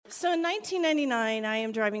So in 1999, I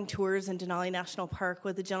am driving tours in Denali National Park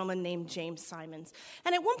with a gentleman named James Simons.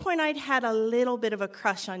 And at one point, I'd had a little bit of a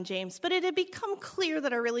crush on James, but it had become clear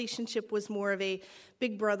that our relationship was more of a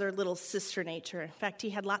big brother, little sister nature. In fact,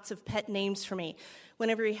 he had lots of pet names for me.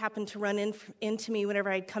 Whenever he happened to run into me,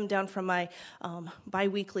 whenever I'd come down from my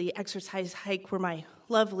biweekly exercise hike where my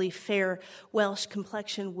lovely, fair Welsh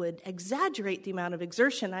complexion would exaggerate the amount of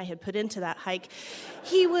exertion I had put into that hike,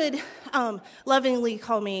 he would lovingly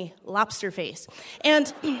call me Lobster Face.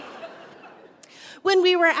 And when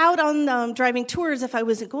we were out on driving tours, if I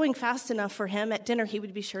wasn't going fast enough for him, at dinner he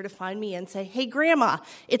would be sure to find me and say, "Hey, Grandma,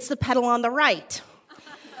 it's the pedal on the right."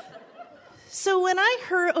 So when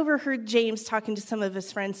I overheard James talking to some of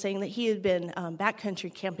his friends saying that he had been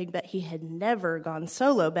backcountry camping, but he had never gone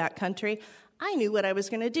solo backcountry, I knew what I was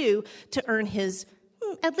going to do to earn his,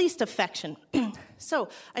 at least, affection. So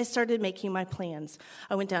I started making my plans.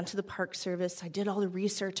 I went down to the Park Service. I did all the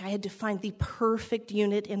research. I had to find the perfect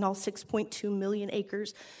unit in all 6.2 million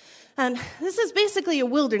acres. And this is basically a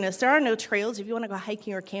wilderness. There are no trails. If you want to go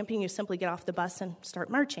hiking or camping, you simply get off the bus and start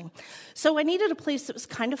marching. So I needed a place that was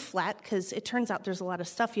kind of flat because it turns out there's a lot of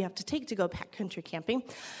stuff you have to take to go backcountry camping.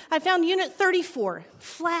 I found Unit 34,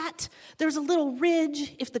 flat. There's a little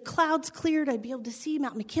ridge. If the clouds cleared, I'd be able to see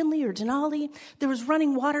Mount McKinley or Denali. There was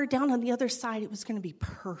running water down on the other side. It was going to be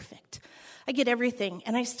perfect. I get everything,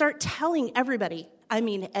 and I start telling everybody, I'm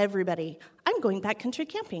going backcountry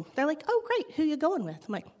camping. They're like, "Oh, great, who are you going with?"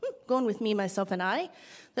 I'm like, "Going with me, myself, and I."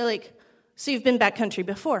 They're like, "So you've been backcountry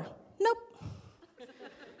before?" "Nope."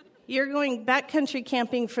 "You're going backcountry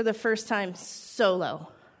camping for the first time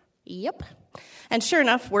solo?" "Yep." And sure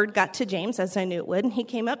enough, word got to James, as I knew it would, and he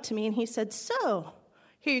came up to me and he said, "So,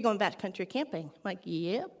 here you're going backcountry camping?" I'm like,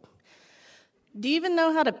 "Yep." "Do you even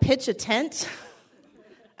know how to pitch a tent?"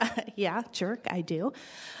 "Yeah, jerk, I do."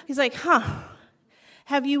 He's like,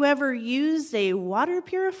 "Have you ever used a water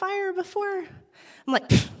purifier before?" I'm like,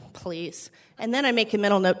 "Please." And then I make a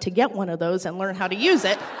mental note to get one of those and learn how to use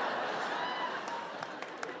it.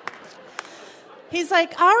 He's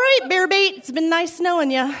like, "All right, bear bait, it's been nice knowing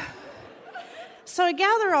you." So I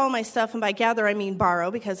gather all my stuff, and by gather I mean borrow,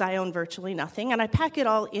 because I own virtually nothing, and I pack it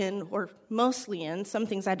all in, or mostly in. Some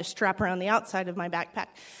things I had to strap around the outside of my backpack.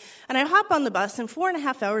 And I hop on the bus, and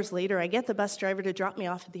 4.5 hours later, I get the bus driver to drop me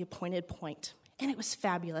off at the appointed point. And it was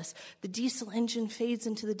fabulous. The diesel engine fades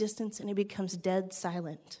into the distance, and it becomes dead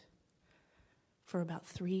silent for about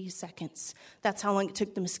 3 seconds. That's how long it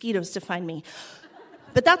took the mosquitoes to find me.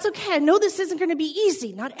 But that's okay. I know this isn't going to be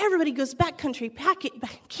easy. Not everybody goes backcountry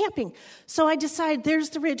camping. So I decide there's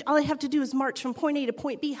the ridge. All I have to do is march from point A to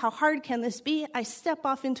point B. How hard can this be? I step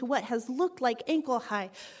off into what has looked like ankle-high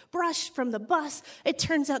brush from the bus. It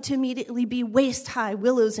turns out to immediately be waist-high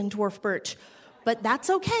willows and dwarf birch. But that's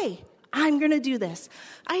okay. I'm going to do this.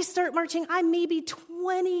 I start marching. I'm maybe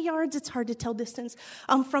 20 yards, it's hard to tell distance,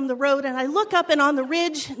 from the road. And I look up, and on the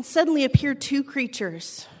ridge and suddenly appear 2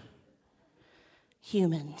 creatures.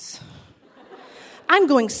 Humans. I'm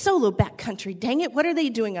going solo backcountry, dang it. What are they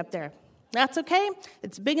doing up there? That's okay.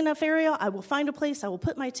 It's a big enough area. I will find a place. I will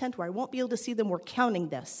put my tent where I won't be able to see them. We're counting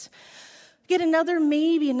this. Get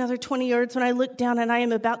maybe another 20 yards when I look down, and I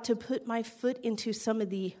am about to put my foot into some of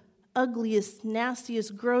the ugliest,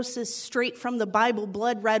 nastiest, grossest, straight from the Bible,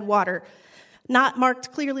 blood red water. Not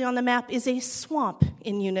marked clearly on the map is a swamp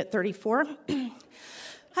in Unit 34.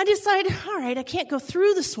 I decide, all right, I can't go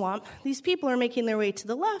through the swamp. These people are making their way to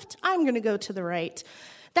the left. I'm going to go to the right.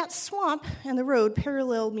 That swamp and the road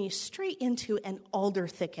parallel me straight into an alder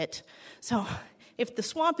thicket. So if the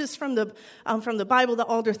swamp is from the Bible, the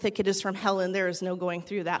alder thicket is from hell, and there is no going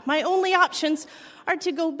through that. My only options are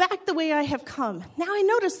to go back the way I have come. Now I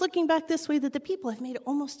notice, looking back this way, that the people have made it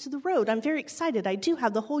almost to the road. I'm very excited. I do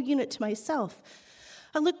have the whole unit to myself.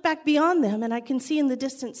 I look back beyond them, and I can see in the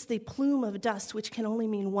distance the plume of dust, which can only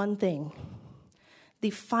mean one thing. The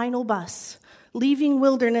final bus, leaving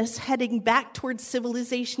wilderness, heading back towards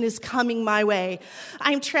civilization, is coming my way.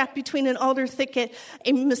 I'm trapped between an alder thicket,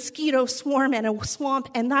 a mosquito swarm, and a swamp,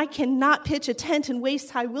 and I cannot pitch a tent in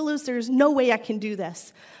waist-high willows. There's no way I can do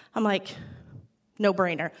this. I'm like,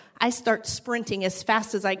 no-brainer. I start sprinting as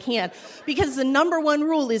fast as I can, because the number one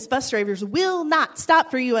rule is bus drivers will not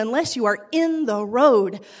stop for you unless you are in the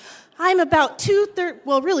road. I'm about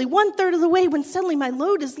 1/3 of the way when suddenly my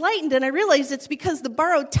load is lightened, and I realize it's because the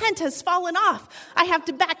borrowed tent has fallen off. I have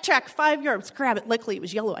to backtrack 5 yards, grab it. Luckily, it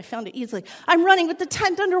was yellow. I found it easily. I'm running with the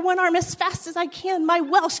tent under one arm as fast as I can, my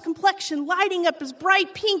Welsh complexion lighting up as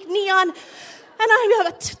bright pink neon, and I'm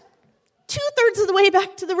about 2/3 of the way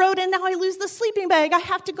back to the road, and now I lose the sleeping bag. I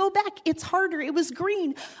have to go back. It's harder. It was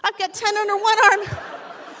green. I've got 10 under one arm.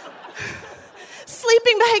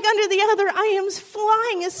 sleeping bag under the other. I am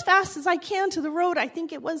flying as fast as I can to the road. I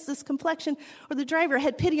think it was this complexion, or the driver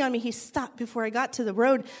had pity on me. He stopped before I got to the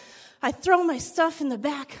road. I throw my stuff in the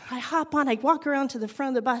back. I hop on. I walk around to the front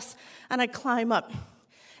of the bus, and I climb up.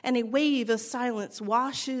 And a wave of silence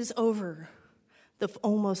washes over the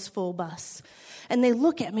almost full bus. And they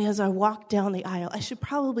look at me as I walk down the aisle. I should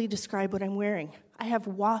probably describe what I'm wearing. I have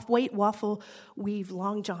white waffle weave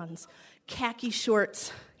long johns, khaki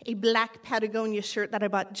shorts, a black Patagonia shirt that I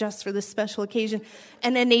bought just for this special occasion,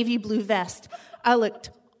 and a navy blue vest. I looked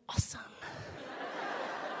awesome.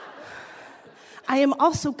 I am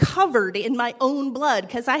also covered in my own blood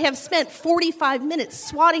because I have spent 45 minutes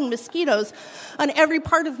swatting mosquitoes on every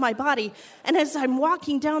part of my body. And as I'm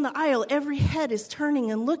walking down the aisle, every head is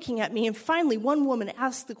turning and looking at me. And finally, one woman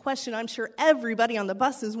asked the question I'm sure everybody on the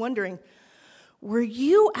bus is wondering, were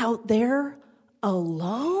you out there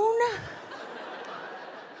alone?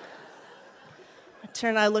 I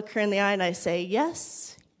turn, I look her in the eye, and I say,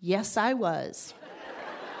 yes, I was.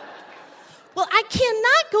 Well, I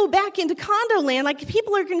cannot go back into condo land. Like,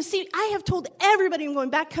 people are going to see. I have told everybody I'm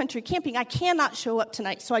going backcountry camping. I cannot show up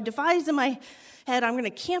tonight. So I devised in my head, I'm going to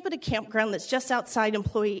camp at a campground that's just outside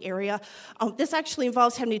employee area. This actually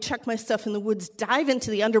involves having to chuck my stuff in the woods, dive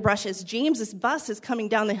into the underbrush as James's bus is coming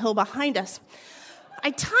down the hill behind us.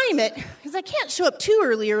 I time it, because I can't show up too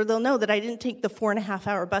early or they'll know that I didn't take the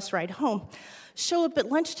 4.5-hour bus ride home. Show up at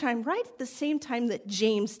lunchtime right at the same time that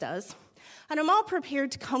James does. And I'm all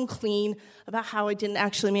prepared to come clean about how I didn't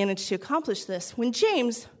actually manage to accomplish this, when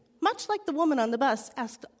James, much like the woman on the bus,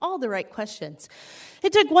 asked all the right questions. He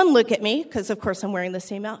took one look at me, because of course I'm wearing the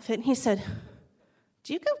same outfit, and he said,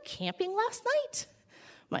 "Did you go camping last night?"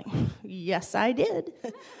 I'm like, "Yes, I did."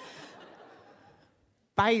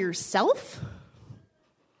 "By yourself?"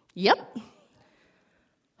 "Yep."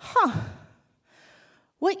 "Huh.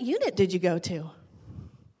 What unit did you go to?"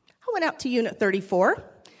 "I went out to Unit 34.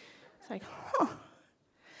 It's like, huh.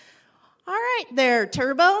 "All right there,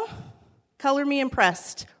 Turbo. Color me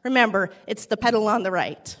impressed. Remember, it's the pedal on the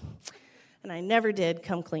right." And I never did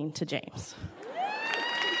come clean to James.